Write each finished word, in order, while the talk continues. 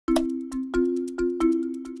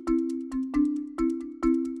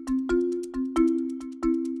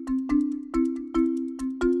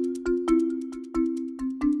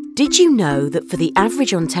Did you know that for the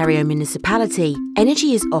average Ontario municipality,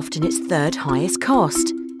 energy is often its third highest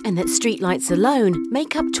cost, and that streetlights alone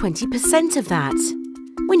make up 20% of that?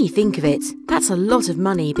 When you think of it, that's a lot of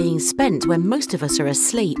money being spent when most of us are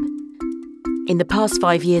asleep. In the past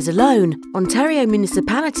 5 years alone, Ontario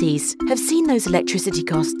municipalities have seen those electricity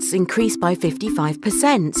costs increase by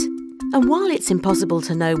 55%. And while it's impossible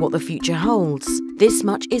to know what the future holds, this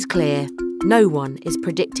much is clear: no one is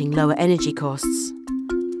predicting lower energy costs.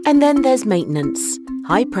 And then there's maintenance.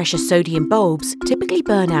 High-pressure sodium bulbs typically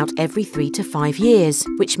burn out every 3 to 5 years,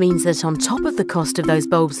 which means that on top of the cost of those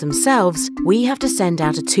bulbs themselves, we have to send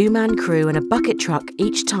out a 2-man crew and a bucket truck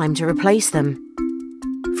each time to replace them.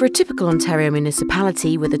 For a typical Ontario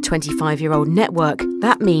municipality with a 25-year-old network,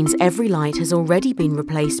 that means every light has already been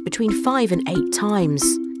replaced between 5 and 8 times.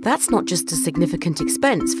 That's not just a significant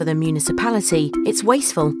expense for the municipality, it's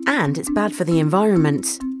wasteful and it's bad for the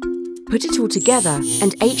environment. Put it all together,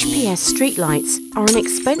 and HPS streetlights are an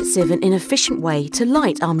expensive and inefficient way to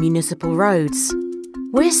light our municipal roads.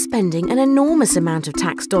 We're spending an enormous amount of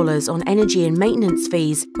tax dollars on energy and maintenance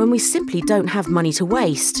fees when we simply don't have money to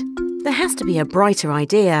waste. There has to be a brighter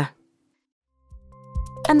idea.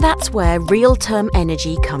 And that's where RealTerm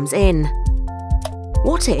energy comes in.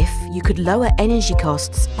 What if you could lower energy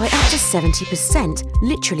costs by up to 70%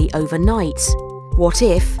 literally overnight? What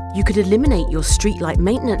if you could eliminate your streetlight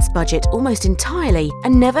maintenance budget almost entirely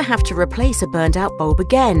and never have to replace a burned-out bulb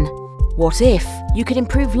again? What if you could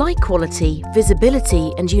improve light quality,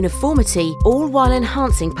 visibility and uniformity, all while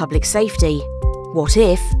enhancing public safety? What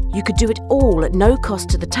if you could do it all at no cost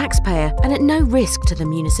to the taxpayer and at no risk to the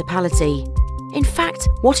municipality? In fact,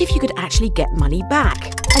 what if you could actually get money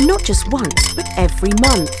back? And not just once, but every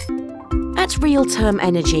month. At RealTerm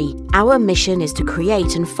Energy, our mission is to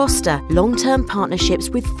create and foster long-term partnerships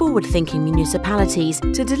with forward-thinking municipalities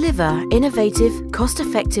to deliver innovative,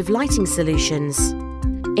 cost-effective lighting solutions.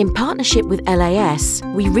 In partnership with LAS,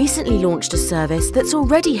 we recently launched a service that's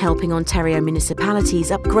already helping Ontario municipalities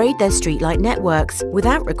upgrade their streetlight networks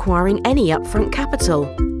without requiring any upfront capital.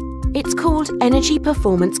 It's called Energy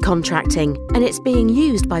Performance Contracting, and it's being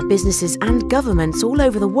used by businesses and governments all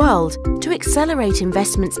over the world to accelerate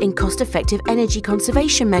investments in cost-effective energy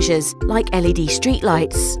conservation measures like LED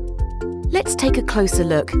streetlights. Let's take a closer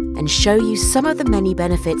look and show you some of the many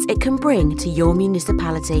benefits it can bring to your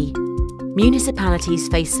municipality. Municipalities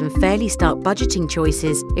face some fairly stark budgeting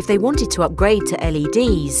choices if they wanted to upgrade to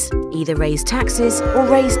LEDs, either raise taxes or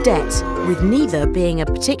raise debt, with neither being a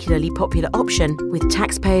particularly popular option with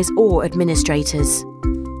taxpayers or administrators.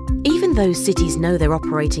 Even though cities know they're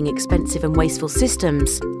operating expensive and wasteful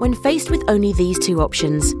systems, when faced with only these two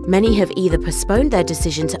options, many have either postponed their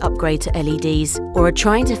decision to upgrade to LEDs or are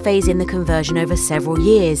trying to phase in the conversion over several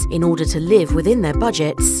years in order to live within their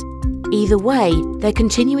budgets. Either way, they're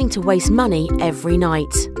continuing to waste money every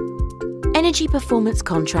night. Energy performance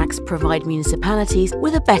contracts provide municipalities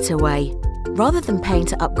with a better way. Rather than paying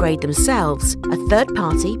to upgrade themselves, a third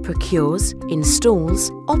party procures,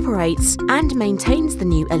 installs, operates and maintains the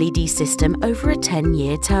new LED system over a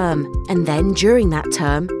 10-year term. And then during that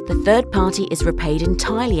term, the third party is repaid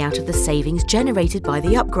entirely out of the savings generated by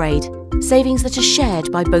the upgrade, savings that are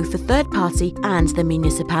shared by both the third party and the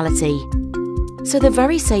municipality. So the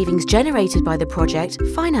very savings generated by the project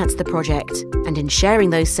finance the project, and in sharing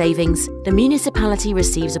those savings, the municipality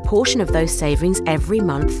receives a portion of those savings every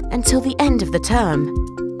month until the end of the term.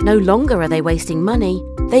 No longer are they wasting money,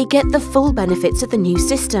 they get the full benefits of the new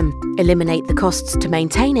system, eliminate the costs to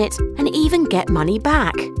maintain it, and even get money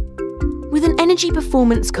back. With an energy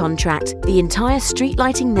performance contract, the entire street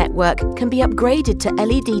lighting network can be upgraded to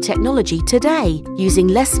LED technology today, using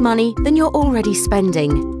less money than you're already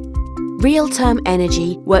spending. RealTerm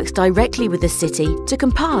Energy works directly with the city to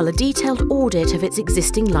compile a detailed audit of its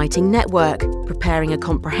existing lighting network, preparing a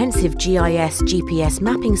comprehensive GIS/GPS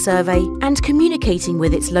mapping survey and communicating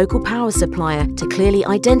with its local power supplier to clearly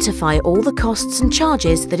identify all the costs and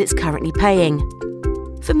charges that it's currently paying.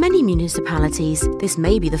 For many municipalities, this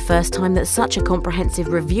may be the first time that such a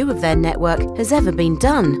comprehensive review of their network has ever been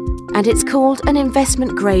done, and it's called an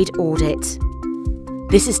investment-grade audit.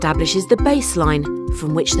 This establishes the baseline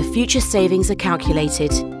from which the future savings are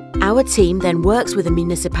calculated. Our team then works with the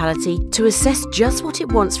municipality to assess just what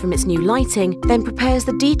it wants from its new lighting, then prepares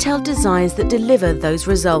the detailed designs that deliver those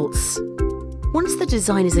results. Once the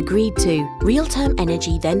design is agreed to, RealTerm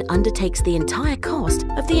Energy then undertakes the entire cost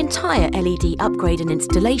of the entire LED upgrade and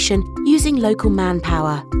installation using local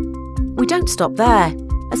manpower. We don't stop there.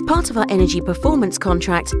 As part of our energy performance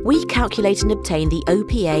contract, we calculate and obtain the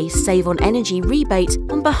OPA Save on Energy rebate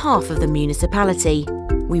on behalf of the municipality.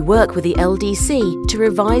 We work with the LDC to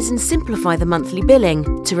revise and simplify the monthly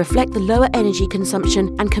billing to reflect the lower energy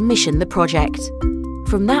consumption and commission the project.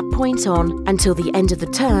 From that point on, until the end of the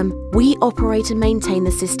term, we operate and maintain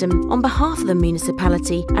the system on behalf of the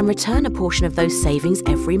municipality and return a portion of those savings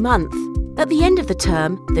every month. At the end of the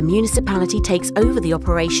term, the municipality takes over the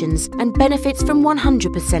operations and benefits from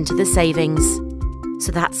 100% of the savings.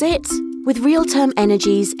 So that's it. With RealTerm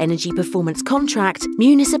Energy's Energy Performance Contract,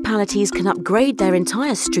 municipalities can upgrade their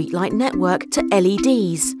entire streetlight network to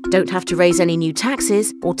LEDs, don't have to raise any new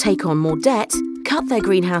taxes or take on more debt, cut their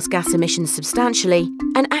greenhouse gas emissions substantially,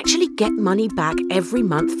 and actually get money back every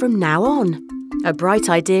month from now on. A bright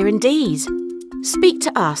idea indeed. Speak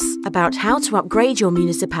to us about how to upgrade your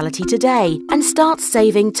municipality today and start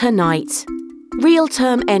saving tonight.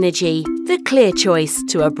 RealTerm Energy, the clear choice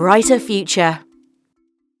to a brighter future.